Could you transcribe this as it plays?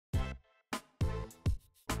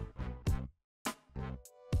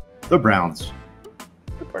The Browns.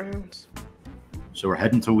 The Browns. So we're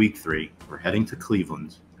heading to week 3. We're heading to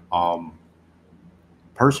Cleveland.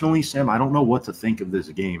 Personally, Sam, I don't know what to think of this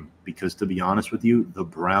game because, to be honest with you, the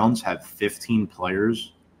Browns have 15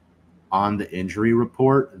 players on the injury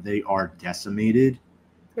report. They are decimated.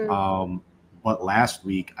 But last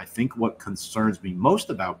week, I think what concerns me most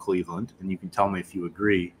about Cleveland, and you can tell me if you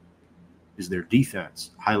agree, is their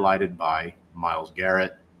defense, highlighted by Myles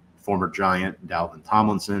Garrett, former Giant Dalvin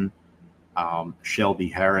Tomlinson, Shelby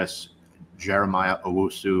Harris, Jeremiah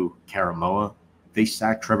Owusu-Karamoah. They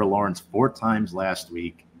sacked Trevor Lawrence 4 times last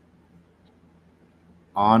week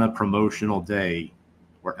on a promotional day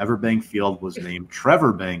where Everbank Field was named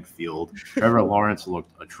Trevor Bank Field. Trevor Lawrence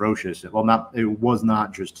looked atrocious. Well, it was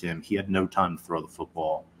not just him. He had no time to throw the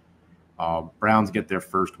football. Browns get their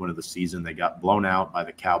first win of the season. They got blown out by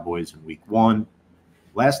the Cowboys in week 1.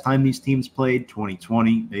 Last time these teams played,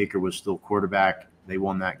 2020, Baker was still quarterback. They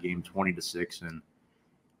won that game 20-6. And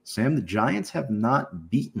Sam, the Giants have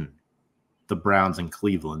not beaten the Browns in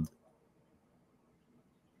Cleveland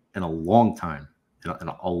in a long time. In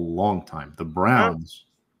a long time. The Browns.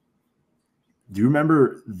 Do you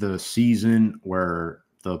remember the season where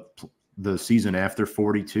the season after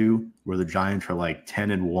 42, where the Giants were like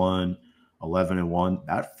 10-1, 11-1?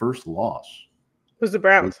 That first loss was the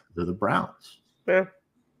Browns. They're the Browns. Yeah.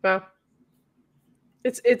 Well,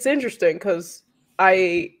 it's interesting because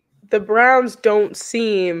the Browns don't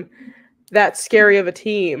seem that scary of a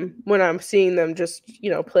team when I'm seeing them just,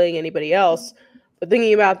 playing anybody else. But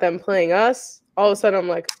thinking about them playing us, all of a sudden I'm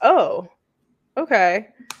like, oh, okay.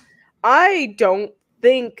 I don't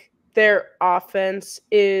think their offense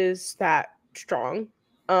is that strong.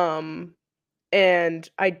 And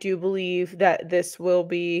I do believe that this will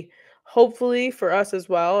be, hopefully for us as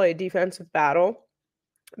well, a defensive battle.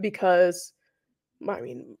 Because,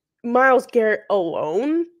 Myles Garrett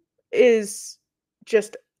alone is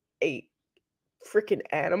just a freaking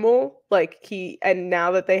animal. And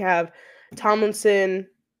now that they have Tomlinson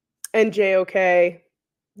and JOK,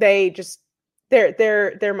 they're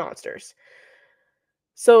monsters.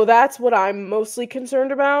 So that's what I'm mostly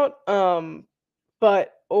concerned about.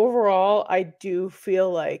 But overall, I do feel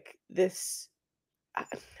like this,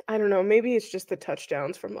 I don't know, maybe it's just the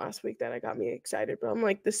touchdowns from last week that got me excited, but I'm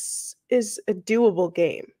like, this is a doable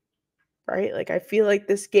game, right? I feel like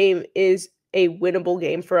this game is a winnable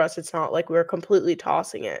game for us. It's not like we're completely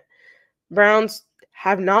tossing it. Browns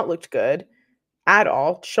have not looked good at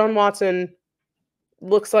all. Sean Watson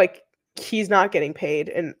looks like he's not getting paid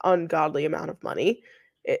an ungodly amount of money.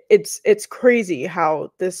 It's crazy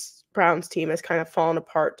how this Browns team has kind of fallen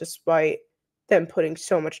apart despite them putting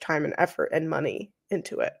so much time and effort and money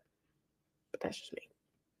into it. But that's just me.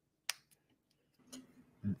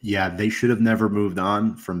 Yeah, they should have never moved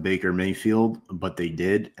on from Baker Mayfield, but they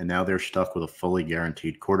did, and now they're stuck with a fully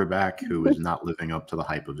guaranteed quarterback who is not living up to the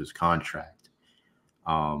hype of his contract.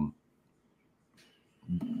 For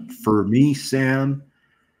me, Sam,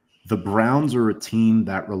 the Browns are a team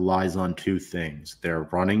that relies on 2 things, their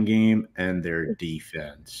running game and their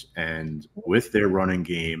defense. And with their running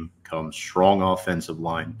game comes strong offensive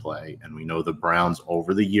line play. And we know the Browns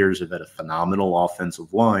over the years have had a phenomenal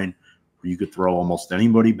offensive line where you could throw almost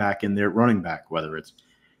anybody back in there running back, whether it's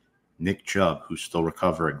Nick Chubb, who's still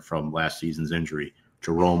recovering from last season's injury,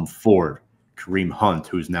 Jerome Ford, Kareem Hunt,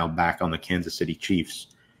 who's now back on the Kansas City Chiefs,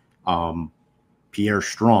 Pierre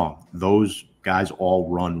Strong. Those guys all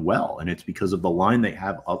run well, and it's because of the line they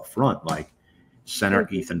have up front, like center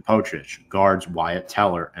Ethan Pochich, guards Wyatt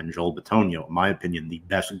Teller and Joel Bitonio. In my opinion, the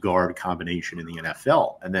best guard combination in the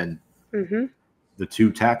NFL. And then the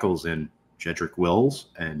 2 tackles in Jedrick Wills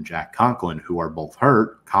and Jack Conklin, who are both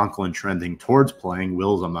hurt. Conklin trending towards playing.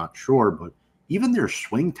 Wills, I'm not sure, but even their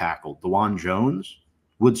swing tackle, DeJuan Jones,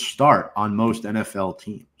 would start on most NFL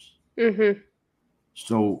teams.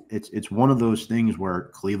 So it's one of those things where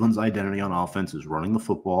Cleveland's identity on offense is running the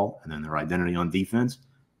football, and then their identity on defense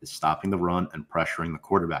is stopping the run and pressuring the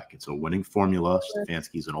quarterback. It's a winning formula.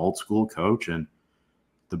 Stefanski's an old school coach, and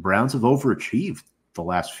the Browns have overachieved the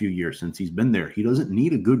last few years since he's been there. He doesn't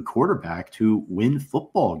need a good quarterback to win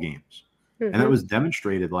football games. And that was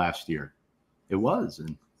demonstrated last year. It was.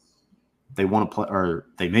 And they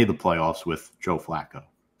they made the playoffs with Joe Flacco.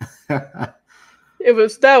 That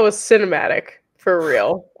was cinematic. For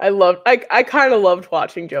real. I kind of loved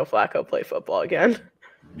watching Joe Flacco play football again.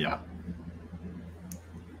 Yeah.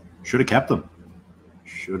 Should have kept him.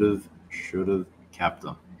 Should have kept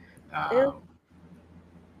him.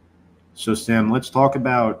 So, Sam, let's talk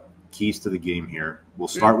about keys to the game here. We'll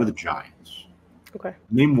start with the Giants. Okay.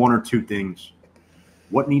 Name 1 or 2 things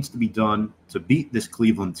what needs to be done to beat this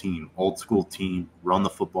Cleveland team, old school team, run the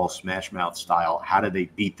football, smash mouth style? How do they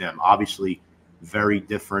beat them? Obviously, very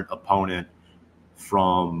different opponent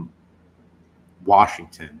from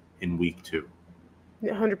Washington in week 2.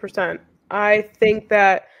 100%. I think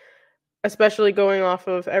that, especially going off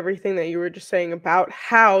of everything that you were just saying about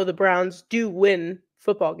how the Browns do win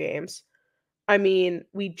football games. I mean,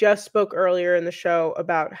 we just spoke earlier in the show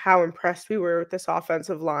about how impressed we were with this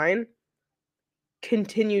offensive line.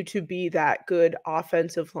 Continue to be that good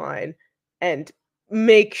offensive line and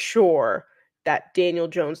make sure that Daniel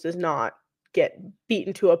Jones does not get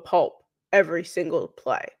beaten to a pulp every single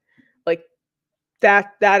play. Like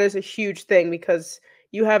that is a huge thing, because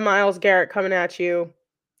you have Myles Garrett coming at you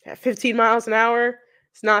at 15 miles an hour.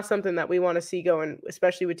 It's not something that we want to see going,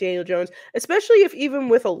 especially with Daniel Jones, especially if even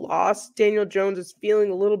with a loss, Daniel Jones is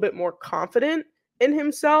feeling a little bit more confident in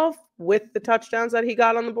himself with the touchdowns that he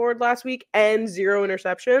got on the board last week and 0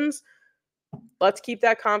 interceptions. Let's keep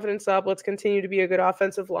that confidence up. Let's continue to be a good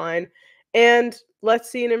offensive line. And let's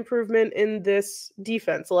see an improvement in this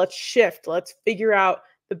defense. Let's shift. Let's figure out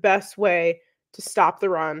the best way to stop the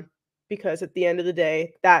run, because at the end of the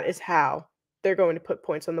day, that is how they're going to put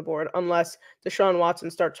points on the board, unless Deshaun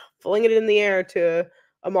Watson starts flinging it in the air to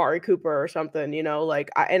Amari Cooper or something,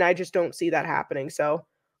 and I just don't see that happening. So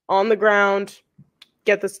on the ground,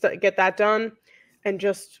 get that done, and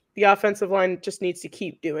just the offensive line just needs to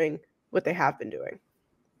keep doing what they have been doing.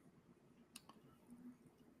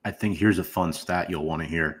 I think here's a fun stat you'll want to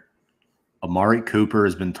hear. Amari Cooper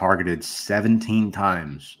has been targeted 17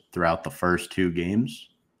 times throughout the first 2 games.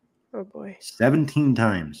 Oh boy. 17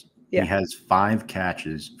 times. Yeah. He has 5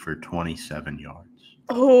 catches for 27 yards.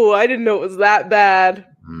 Oh, I didn't know it was that bad.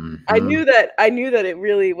 Mm-hmm. I knew that it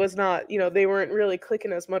really was not, they weren't really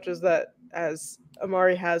clicking as much as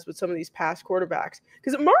Amari has with some of these past quarterbacks.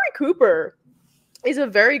 Because Amari Cooper is a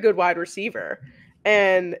very good wide receiver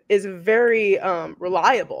and is very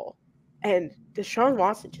reliable. And Deshaun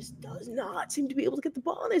Watson just does not seem to be able to get the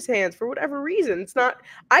ball in his hands for whatever reason.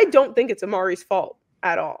 I don't think it's Amari's fault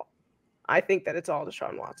at all. I think that it's all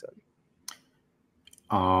Deshaun Watson.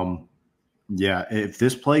 Yeah, if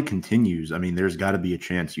this play continues, I mean, there's got to be a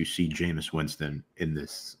chance you see Jameis Winston in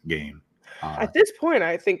this game. At this point,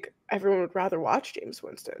 I think everyone would rather watch Jameis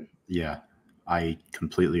Winston. Yeah, I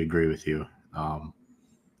completely agree with you.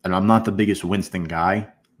 And I'm not the biggest Winston guy,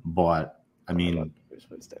 but I mean,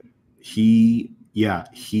 Winston. He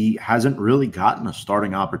hasn't really gotten a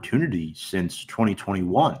starting opportunity since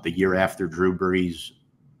 2021, the year after Drew Brees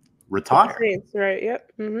retired. Right.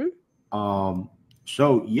 Yep. Mm-hmm.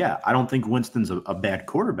 So yeah, I don't think Winston's a bad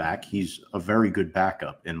quarterback. He's a very good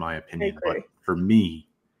backup, in my opinion. But for me,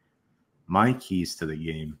 my keys to the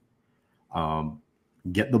game: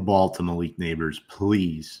 get the ball to Malik Nabers,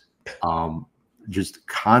 please. Just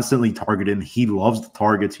constantly target him. He loves the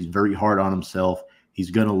targets. He's very hard on himself. He's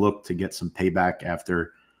going to look to get some payback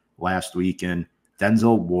after last weekend.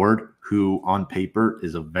 Denzel Ward, who on paper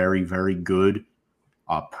is a very, very good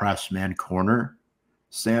press man corner,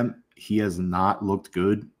 Sam, he has not looked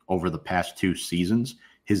good over the past 2 seasons.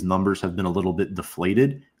 His numbers have been a little bit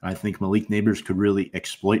deflated. I think Malik Nabers could really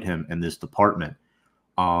exploit him in this department.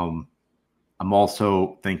 I'm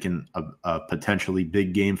also thinking of a potentially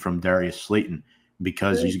big game from Darius Slayton,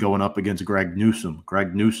 because he's going up against Greg Newsome.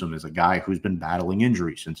 Greg Newsome is a guy who's been battling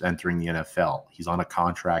injury since entering the NFL. He's on a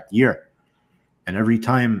contract year. And every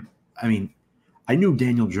time, I mean, I knew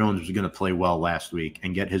Daniel Jones was going to play well last week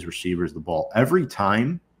and get his receivers the ball. Every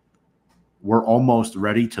time we're almost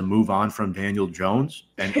ready to move on from Daniel Jones,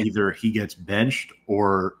 and either he gets benched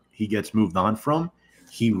or he gets moved on from,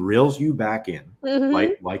 he reels you back in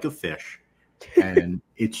like a fish. And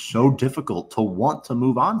it's so difficult to want to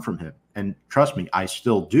move on from him. And trust me, I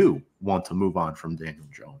still do want to move on from Daniel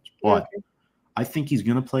Jones. But I think he's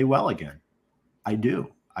going to play well again. I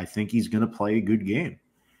do. I think he's going to play a good game.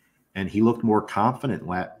 And he looked more confident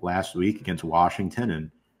last week against Washington.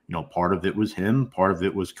 And, part of it was him. Part of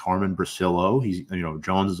it was Carmen Brasillo.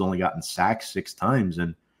 Jones has only gotten sacked 6 times.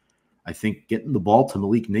 And I think getting the ball to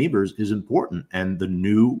Malik Nabers is important. And the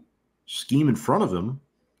new scheme in front of him,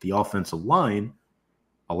 the offensive line,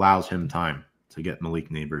 allows him time to get Malik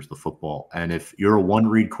Nabers the football. And if you're a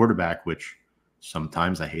one-read quarterback, which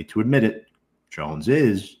sometimes I hate to admit it, Jones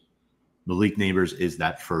is, Malik Nabers is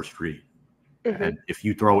that first read. And if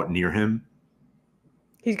you throw it near him,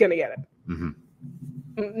 he's going to get it.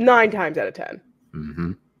 9 times out of 10.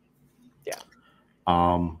 Yeah.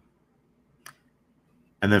 And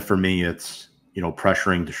then for me, it's,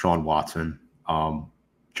 pressuring Deshaun Watson.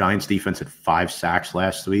 Giants defense had 5 sacks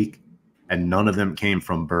last week, and none of them came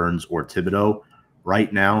from Burns or Thibodeau.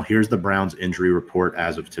 right now, here's the Browns injury report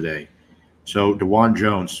as of today. So DeJuan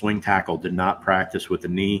Jones, swing tackle, did not practice with a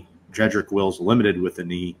knee. Jedrick Wills limited with a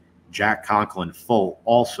knee. Jack Conklin full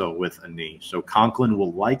also with a knee. So Conklin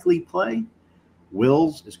will likely play.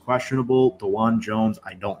 Wills is questionable. DeJuan Jones,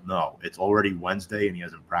 I don't know. It's already Wednesday and he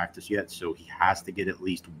hasn't practiced yet, so he has to get at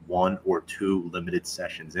least 1 or 2 limited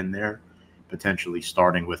sessions in there, potentially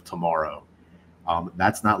starting with tomorrow.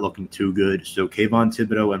 That's not looking too good. So Kayvon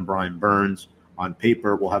Thibodeau and Brian Burns on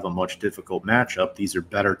paper will have a much difficult matchup. These are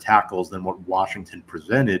better tackles than what Washington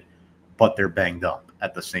presented, but they're banged up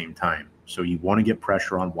at the same time. So you want to get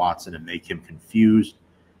pressure on Watson and make him confused.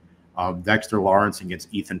 Dexter Lawrence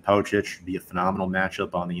against Ethan Pocic should be a phenomenal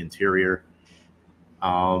matchup on the interior.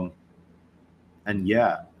 And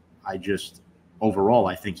yeah, overall,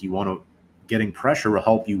 I think you want to getting pressure will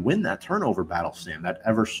help you win that turnover battle, Sam, that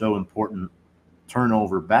ever so important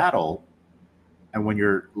turnover battle. And when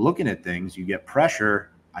you're looking at things, you get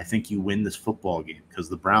pressure. I think you win this football game because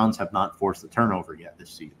the Browns have not forced a turnover yet this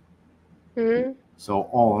season. Mm-hmm. So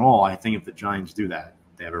all in all, I think if the Giants do that,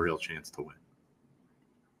 they have a real chance to win.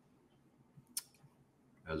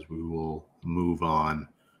 As we will move on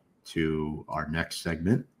to our next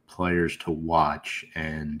segment, players to watch.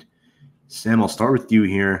 And Sam, I'll start with you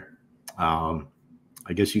here.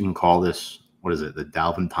 I guess you can call this, what is it, the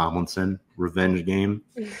Dalvin Tomlinson revenge game?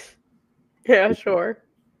 Yeah, sure.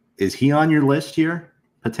 Is he on your list here,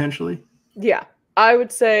 potentially? Yeah, I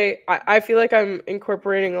would say I feel like I'm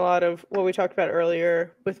incorporating a lot of what we talked about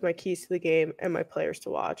earlier with my keys to the game and my players to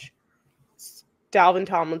watch. Dalvin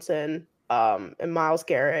Tomlinson and Myles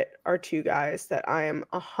Garrett are 2 guys that I am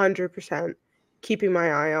 100% keeping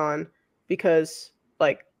my eye on because,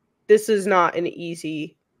 like, this is not an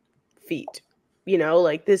easy feat. You know,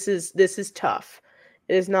 like, this is tough.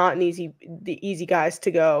 It is not the easy guys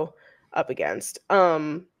to go up against.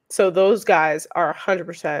 So those guys are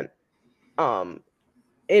 100%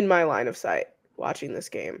 in my line of sight watching this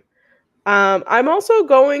game. I'm also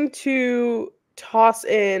going to toss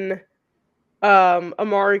in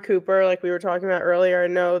Amari Cooper, like we were talking about earlier. I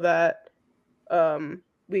know that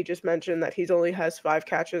we just mentioned that he's only has 5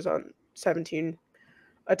 catches on 17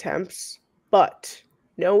 attempts, but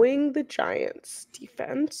knowing the Giants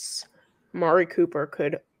defense, Amari Cooper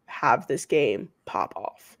could have this game pop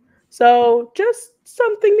off. So just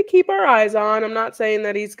something to keep our eyes on. I'm not saying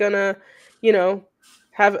that he's gonna,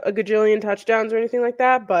 have a gajillion touchdowns or anything like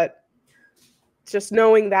that, but just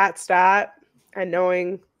knowing that stat and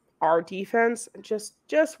knowing our defense, just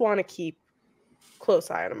want to keep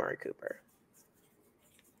close eye on Amari Cooper.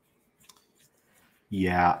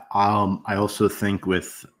 Yeah, I also think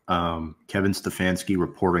with Kevin Stefanski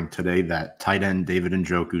reporting today that tight end David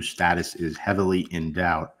Njoku's status is heavily in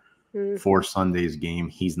doubt for Sunday's game.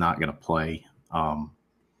 He's not going to play.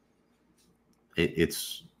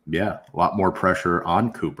 It's a lot more pressure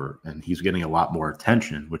on Cooper, and he's getting a lot more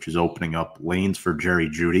attention, which is opening up lanes for Jerry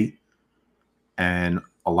Jeudy and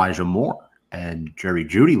Elijah Moore. And Jerry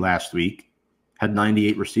Jeudy last week had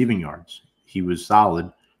 98 receiving yards. He was solid.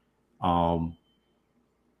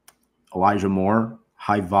 Elijah Moore,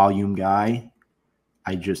 high volume guy.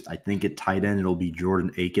 I think at tight end it'll be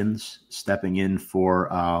Jordan Akins stepping in for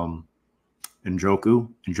Njoku.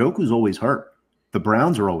 Njoku's always hurt. The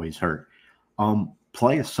Browns are always hurt.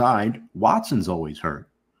 Play aside, Watson's always hurt.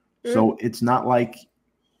 So it's not like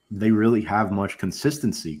they really have much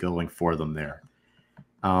consistency going for them there.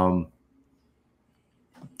 And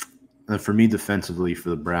for me, defensively for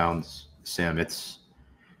the Browns, Sam, it's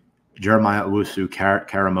Jeremiah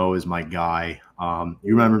Owusu-Koramoah is my guy. You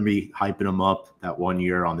remember me hyping him up that one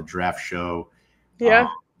year on the draft show. Yeah.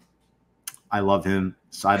 I love him.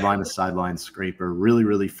 Sideline to sideline scraper. Really,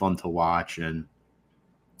 really fun to watch. And,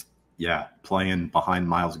 yeah, playing behind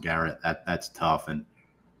Myles Garrett, that's tough. And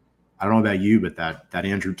I don't know about you, but that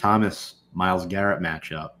Andrew Thomas-Myles Garrett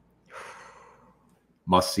matchup,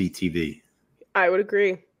 must-see TV. I would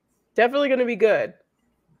agree. Definitely going to be good.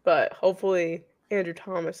 But hopefully Andrew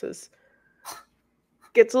Thomas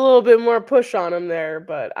gets a little bit more push on him there,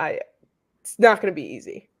 but it's not going to be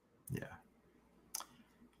easy. Yeah.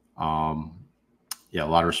 A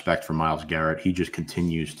lot of respect for Myles Garrett. He just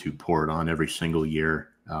continues to pour it on every single year,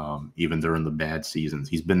 even during the bad seasons.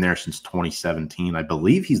 He's been there since 2017. I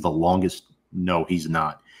believe he's the longest. No, he's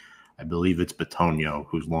not. I believe it's Bitonio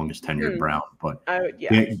who's longest tenured Brown, but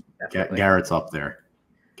Garrett's up there.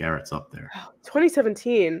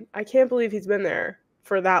 2017. I can't believe he's been there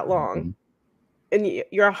for that long. And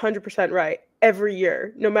you're 100% right. Every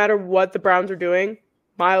year, no matter what the Browns are doing,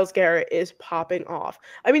 Myles Garrett is popping off.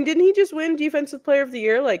 I mean, didn't he just win Defensive Player of the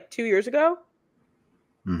Year like 2 years ago?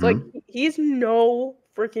 It's like he's no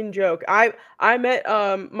freaking joke. I met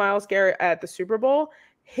Myles Garrett at the Super Bowl.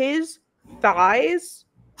 His thighs,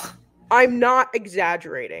 I'm not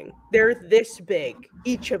exaggerating. They're this big,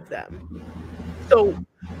 each of them. So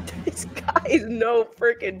this guy is no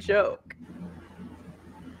freaking joke.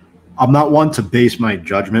 I'm not one to base my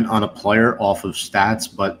judgment on a player off of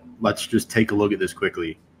stats, but let's just take a look at this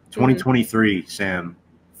quickly. 2023, Sam,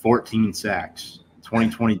 14 sacks.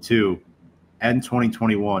 2022 and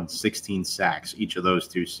 2021, 16 sacks, each of those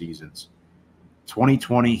 2 seasons.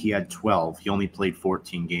 2020, he had 12. He only played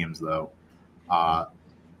 14 games, though.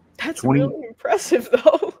 That's really impressive,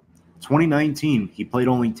 though. 2019, he played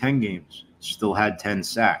only 10 games, still had 10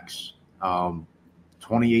 sacks.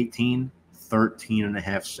 2018, 13 and a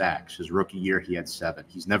half sacks. His rookie year, he had 7.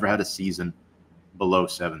 He's never had a season below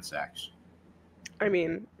 7 sacks. I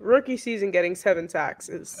mean, rookie season getting 7 sacks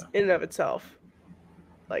is in and of itself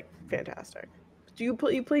like fantastic. Do you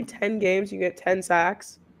play 10 games, you get 10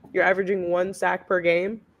 sacks? You're averaging 1 sack per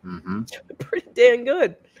game? Mm-hmm. Pretty dang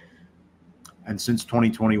good. And since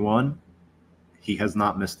 2021, he has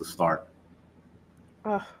not missed a start.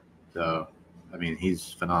 So, I mean,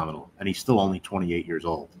 he's phenomenal. And he's still only 28 years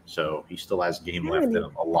old. So he still has game left in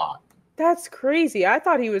him a lot. That's crazy. I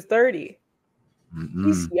thought he was 30. Mm-mm.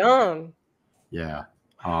 He's young. Yeah.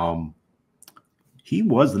 He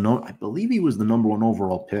was I believe he was the number 1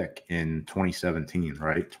 overall pick in 2017,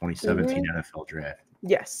 right? 2017 NFL draft.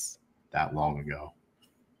 Yes. That long ago.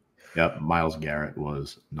 Yep. Myles Garrett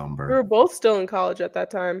was number. We were both still in college at that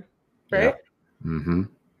time, right? Yeah. Mm-hmm.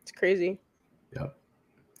 It's crazy. Yep.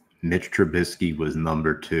 Mitch Trubisky was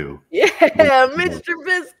number 2. Yeah, Mitch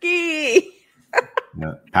Trubisky.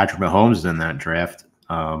 Yeah. Patrick Mahomes is in that draft.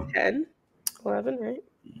 10, 11, right?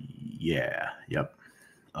 Yeah. Yep.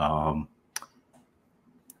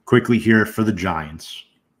 Quickly here for the Giants.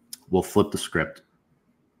 We'll flip the script.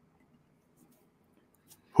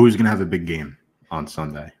 Who's going to have a big game on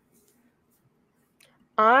Sunday?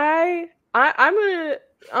 I'm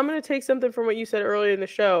gonna take something from what you said earlier in the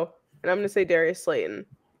show, and I'm gonna say Darius Slayton.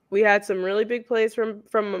 We had some really big plays from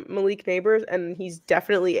Malik Nabers, and he's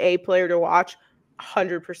definitely a player to watch,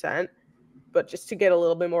 100%. But just to get a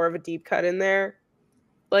little bit more of a deep cut in there,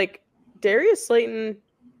 like Darius Slayton,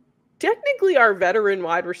 technically our veteran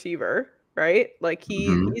wide receiver, right? Like he's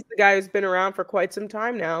the guy who's been around for quite some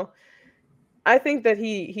time now. I think that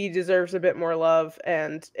he deserves a bit more love,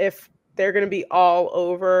 and if they're going to be all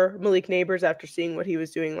over Malik Nabers after seeing what he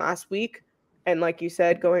was doing last week, and like you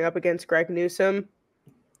said, going up against Greg Newsome,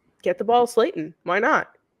 get the ball Slayton. Why not?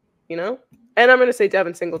 You know? And I'm going to say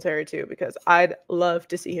Devin Singletary too, because I'd love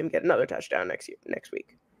to see him get another touchdown next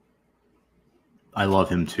week. I love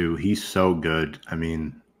him too. He's so good. I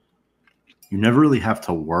mean, you never really have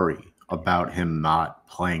to worry about him not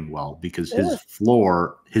playing well because his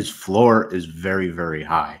floor is very, very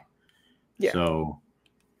high. Yeah. So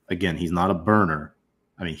again, he's not a burner.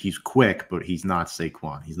 I mean, he's quick, but he's not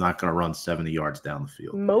Saquon. He's not going to run 70 yards down the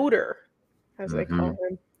field. Motor, as they call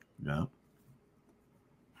him. Yeah.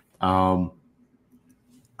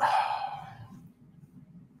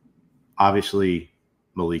 Obviously,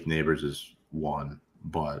 Malik Nabers is one,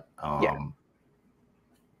 but I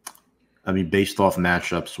mean, based off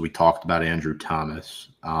matchups, we talked about Andrew Thomas.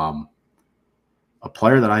 A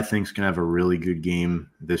player that I think is going to have a really good game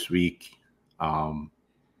this week. I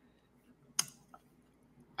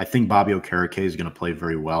think Bobby Okereke is going to play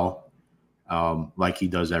very well, like he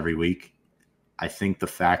does every week. I think the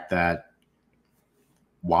fact that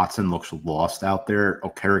Watson looks lost out there,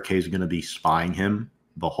 Okereke is going to be spying him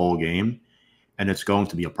the whole game, and it's going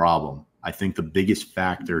to be a problem. I think the biggest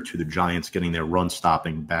factor to the Giants getting their run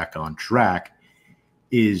stopping back on track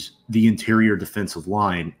is the interior defensive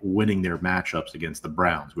line winning their matchups against the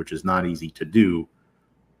Browns, which is not easy to do.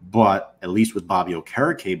 But at least with Bobby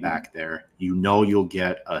Okereke back there, you know you'll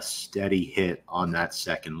get a steady hit on that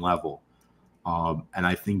second level. And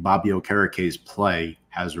I think Bobby Okereke's play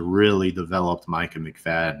has really developed Micah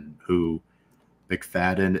McFadden, who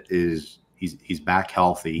McFadden is he's back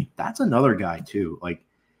healthy. That's another guy too. Like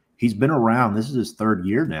he's been around. This is his 3rd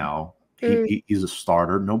year now. He's a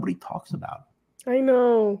starter. Nobody talks about him. I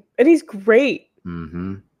know. And he's great.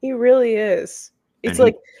 Mm-hmm. He really is. It's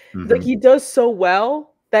like he does so well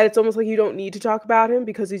that it's almost like you don't need to talk about him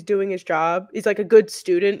because he's doing his job. He's like a good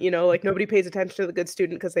student, you know, like nobody pays attention to the good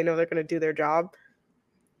student because they know they're going to do their job.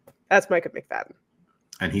 That's Micah McFadden.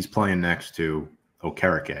 And he's playing next to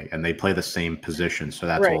Okereke, and they play the same position, so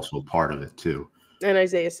that's also part of it too. And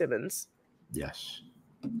Isaiah Simmons. Yes.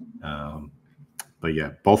 But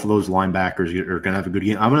yeah, both of those linebackers are going to have a good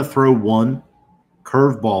game. I'm going to throw one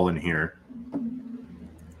curveball in here.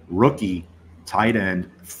 Rookie tight end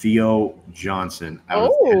Theo Johnson out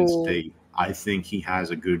of Penn State. I think he has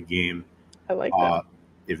a good game. I like that.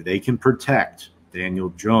 If they can protect Daniel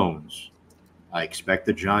Jones, I expect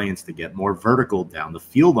the Giants to get more vertical down the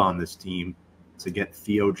field on this team to get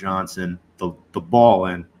Theo Johnson the ball.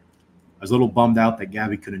 And I was a little bummed out that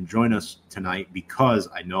Gabby couldn't join us tonight because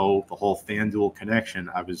I know the whole FanDuel connection.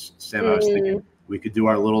 I was thinking we could do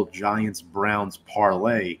our little Giants-Browns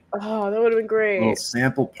parlay. Oh, that would have been great. A little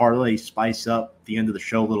sample parlay, spice up the end of the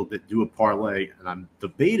show a little bit, do a parlay. And I'm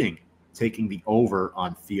debating taking the over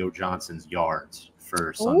on Theo Johnson's yards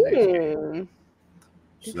for Sunday's game.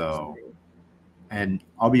 So, and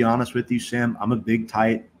I'll be honest with you, Sam, I'm a big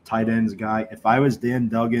tight ends guy. If I was Dan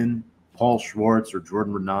Duggan, Paul Schwartz, or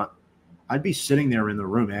Jordan Renat, I'd be sitting there in the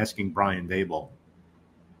room asking Brian Daboll,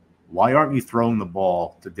 why aren't you throwing the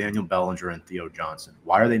ball to Daniel Bellinger and Theo Johnson?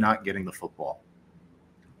 Why are they not getting the football?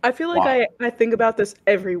 I feel like I think about this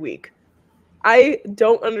every week. I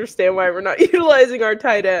don't understand why we're not utilizing our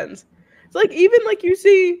tight ends. It's like, even like you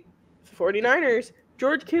see 49ers,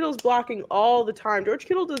 George Kittle's blocking all the time. George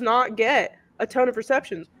Kittle does not get a ton of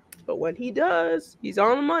receptions, but when he does, he's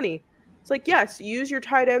on the money. It's like, yes, use your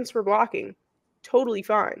tight ends for blocking. Totally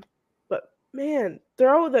fine. But, man,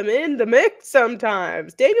 throw them in the mix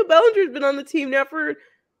sometimes. Daniel Bellinger's been on the team now for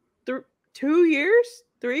 2 years?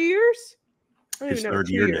 3 years? His third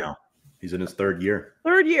year now. He's in his third year.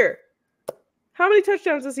 Third year. How many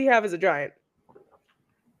touchdowns does he have as a Giant?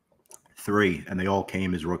 3, and they all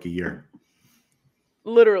came his rookie year.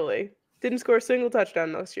 Literally. Didn't score a single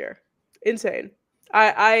touchdown this year. Insane.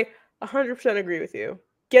 I 100% agree with you.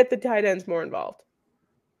 Get the tight ends more involved.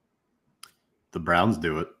 The Browns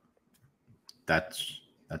do it. That's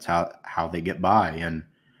how they get by. And,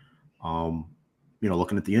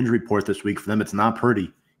 looking at the injury report this week for them, it's not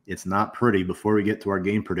pretty. It's not pretty. Before we get to our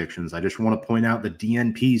game predictions, I just want to point out the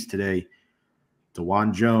DNPs today.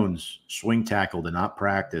 DeJuan Jones, swing tackle, did not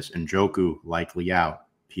practice. Njoku, likely out.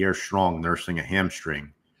 Pierre Strong, nursing a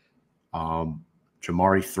hamstring.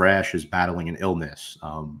 Jamari Thrash is battling an illness.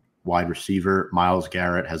 Wide receiver, Myles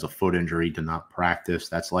Garrett, has a foot injury, did not practice.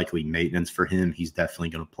 That's likely maintenance for him. He's definitely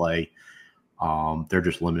going to play. They're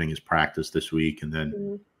just limiting his practice this week. And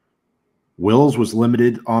then Wills was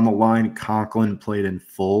limited on the line. Conklin played in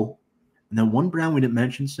full. And then one Brown we didn't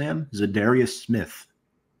mention, Sam, Zadarius Smith.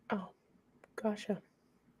 Oh, gotcha.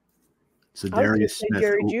 Zadarius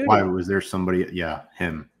Smith. Why was there somebody? Yeah,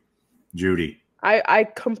 him. Judy. I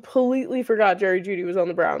completely forgot Jerry Jeudy was on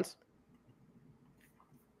the Browns.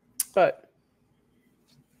 But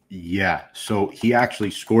yeah, so he actually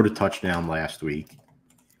scored a touchdown last week.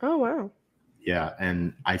 Oh, wow. Yeah,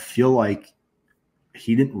 and I feel like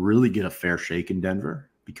he didn't really get a fair shake in Denver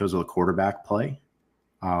because of the quarterback play.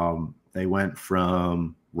 They went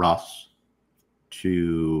from Russ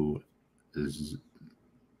to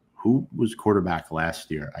who was quarterback last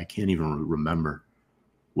year? I can't even remember.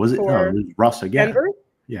 Was it? No, it was Russ again. Denver?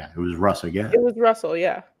 Yeah, it was Russ again. It was Russell,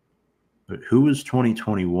 yeah. But who was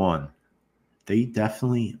 2021? They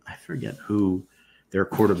definitely, I forget who their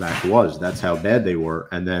quarterback was. That's how bad they were.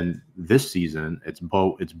 And then this season, it's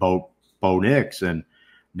Bo Nix, and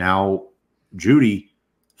now Judy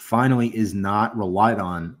finally is not relied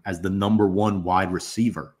on as the number one wide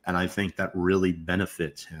receiver, and I think that really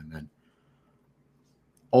benefits him. And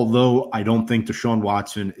although I don't think Deshaun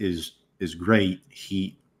Watson is great,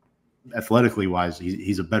 he athletically wise,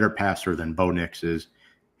 he's a better passer than Bo Nix is.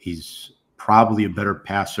 He's probably a better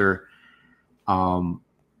passer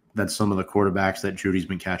than some of the quarterbacks that Judy's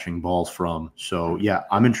been catching balls from. So, yeah,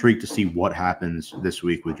 I'm intrigued to see what happens this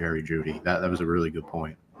week with Jerry Jeudy. That was a really good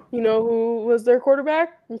point. You know who was their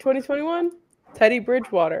quarterback in 2021? Teddy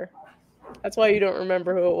Bridgewater. That's why you don't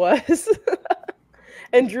remember who it was.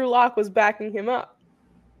 And Drew Lock was backing him up.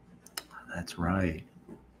 That's right.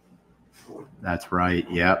 That's right.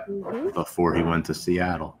 Yep. Mm-hmm. Before he went to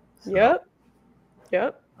Seattle. So,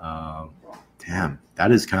 Yep. Damn,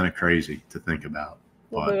 that is kind of crazy to think about.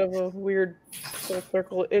 A little bit of a weird full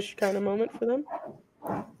circle-ish kind of moment for them.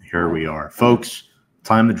 Here we are. Folks,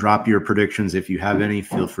 time to drop your predictions. If you have any,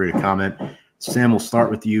 feel free to comment. Sam, we'll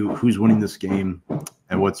start with you. Who's winning this game,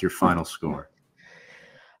 and what's your final score?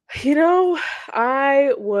 You know,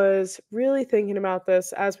 I was really thinking about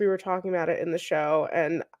this as we were talking about it in the show,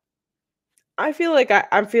 and I feel like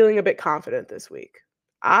I'm feeling a bit confident this week.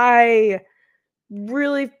 I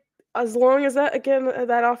really, as long as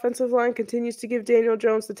that offensive line continues to give Daniel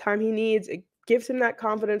Jones the time he needs, it gives him that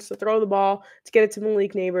confidence to throw the ball, to get it to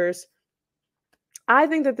Malik Nabers. I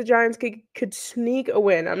think that the Giants could sneak a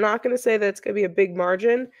win. I'm not going to say that it's going to be a big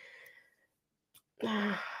margin.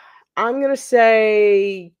 I'm going to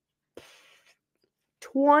say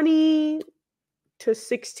 20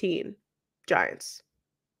 20-16 Giants.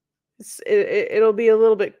 It'll be a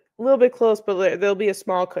little bit close, but there'll be a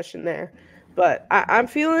small cushion there. But I'm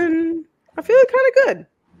feeling kind of good.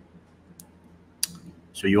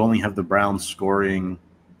 So you only have the Browns scoring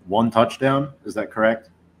 1 touchdown, is that correct?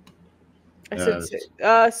 I said 16.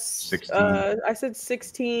 I said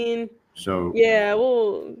 16. So yeah,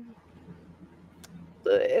 well,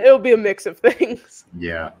 it'll be a mix of things.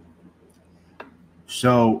 Yeah.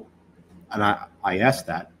 So, and I asked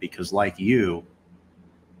that because, like you,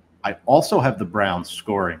 I also have the Browns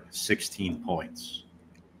scoring 16 points,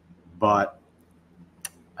 but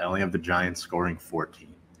I only have the Giants scoring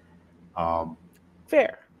 14.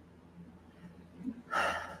 Fair.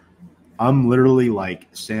 I'm literally like,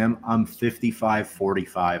 Sam, I'm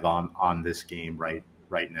 55-45 on this game right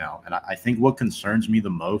now. And I think what concerns me the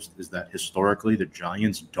most is that historically the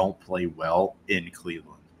Giants don't play well in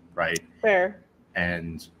Cleveland, right? Fair.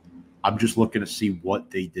 And I'm just looking to see what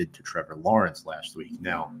they did to Trevor Lawrence last week.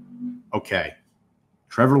 Now, okay,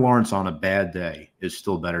 Trevor Lawrence on a bad day is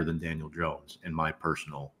still better than Daniel Jones, in my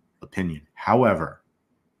personal opinion. However,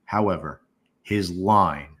 his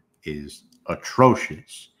line is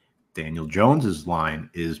atrocious. Daniel Jones's line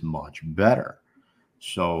is much better.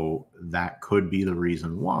 So that could be the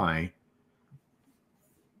reason why,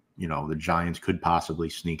 the Giants could possibly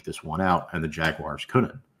sneak this one out and the Jaguars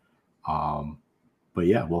couldn't. But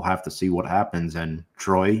yeah, we'll have to see what happens. And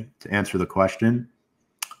Troy, to answer the question,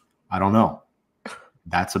 I don't know.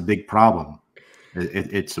 That's a big problem.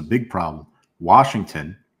 It's a big problem.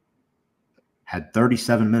 Washington had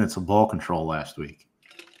 37 minutes of ball control last week.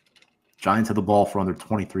 Giants had the ball for under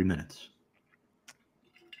 23 minutes.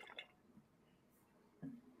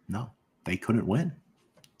 No, they couldn't win.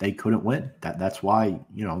 That's why,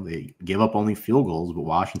 they gave up only field goals, but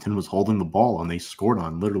Washington was holding the ball and they scored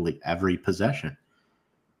on literally every possession.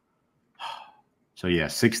 So yeah,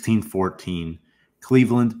 16-14.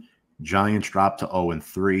 Cleveland, Giants dropped to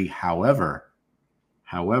 0-3. However,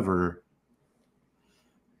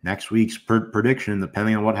 next week's prediction,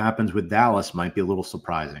 depending on what happens with Dallas, might be a little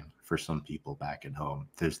surprising for some people back at home.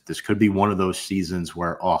 This could be one of those seasons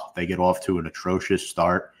where, they get off to an atrocious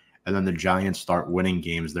start, and then the Giants start winning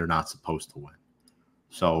games they're not supposed to win.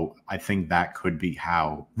 So I think that could be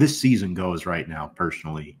how this season goes right now,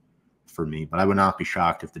 personally, for me. But I would not be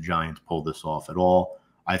shocked if the Giants pull this off at all.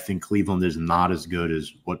 I think Cleveland is not as good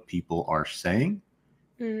as what people are saying.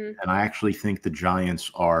 Mm-hmm. And I actually think the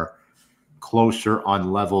Giants are closer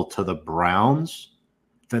on level to the Browns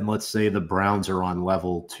than, let's say, the Browns are on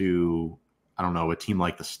level to, I don't know, a team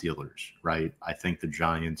like the Steelers, right? I think the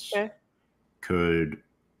Giants could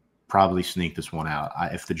probably sneak this one out.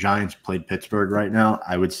 If the Giants played Pittsburgh right now,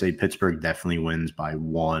 I would say Pittsburgh definitely wins by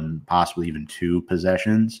 1, possibly even 2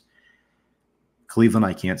 possessions. Cleveland,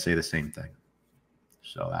 I can't say the same thing.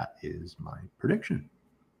 So that is my prediction.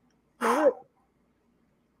 I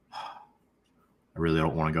really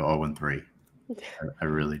don't want to go 0-3. I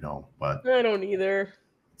really don't, but I don't either.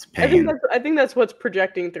 It's pain. I think that's what's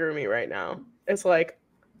projecting through me right now. It's like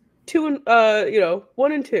 1-2, 1-2,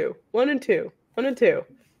 1-2, 1-2.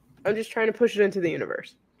 I'm just trying to push it into the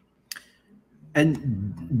universe.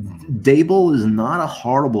 And Dable is not a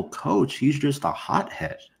horrible coach. He's just a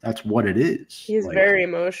hothead. That's what it is. He's very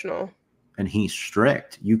emotional. And he's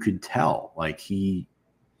strict. You could tell. Like he's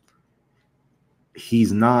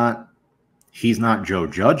not Joe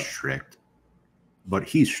Judge strict, but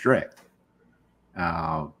he's strict.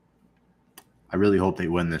 I really hope they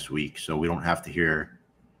win this week so we don't have to hear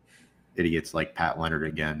idiots like Pat Leonard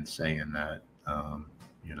again saying that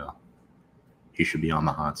he should be on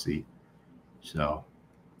the hot seat. So,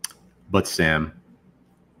 but Sam,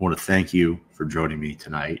 I want to thank you for joining me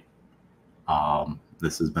tonight.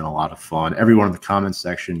 This has been a lot of fun. Everyone in the comments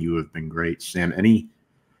section, you have been great. Sam, any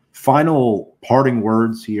final parting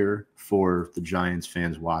words here for the Giants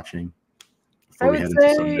fans watching before we head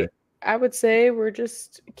into Sunday? I would say we're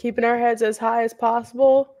just keeping our heads as high as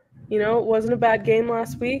possible. It wasn't a bad game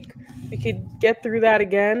last week. We could get through that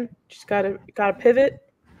again. Just gotta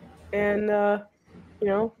pivot, and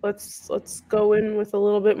let's go in with a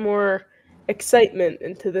little bit more excitement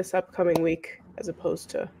into this upcoming week as opposed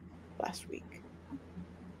to last week.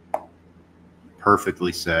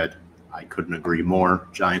 Perfectly said. I couldn't agree more.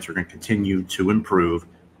 Giants are going to continue to improve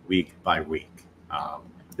week by week.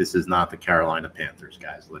 This is not the Carolina Panthers,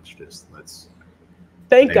 guys. Let's.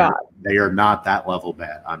 Thank God. They are not that level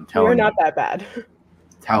bad. I'm telling you. They're not that bad.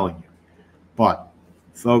 Telling you. But,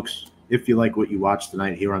 folks, if you like what you watched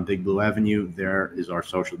tonight here on Big Blue Avenue, there is our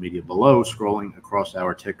social media below, scrolling across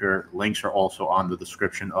our ticker. Links are also on the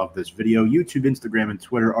description of this video. YouTube, Instagram, and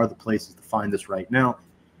Twitter are the places to find us right now.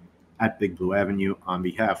 at Big Blue Avenue. On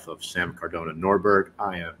behalf of Sam Cardona Norberg,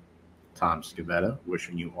 I am Tom Scavetta,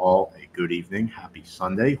 wishing you all a good evening. Happy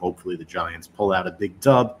Sunday. Hopefully the Giants pull out a big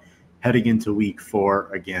dub heading into week 4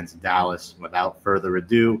 against Dallas. Without further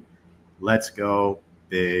ado, let's go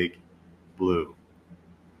Big Blue.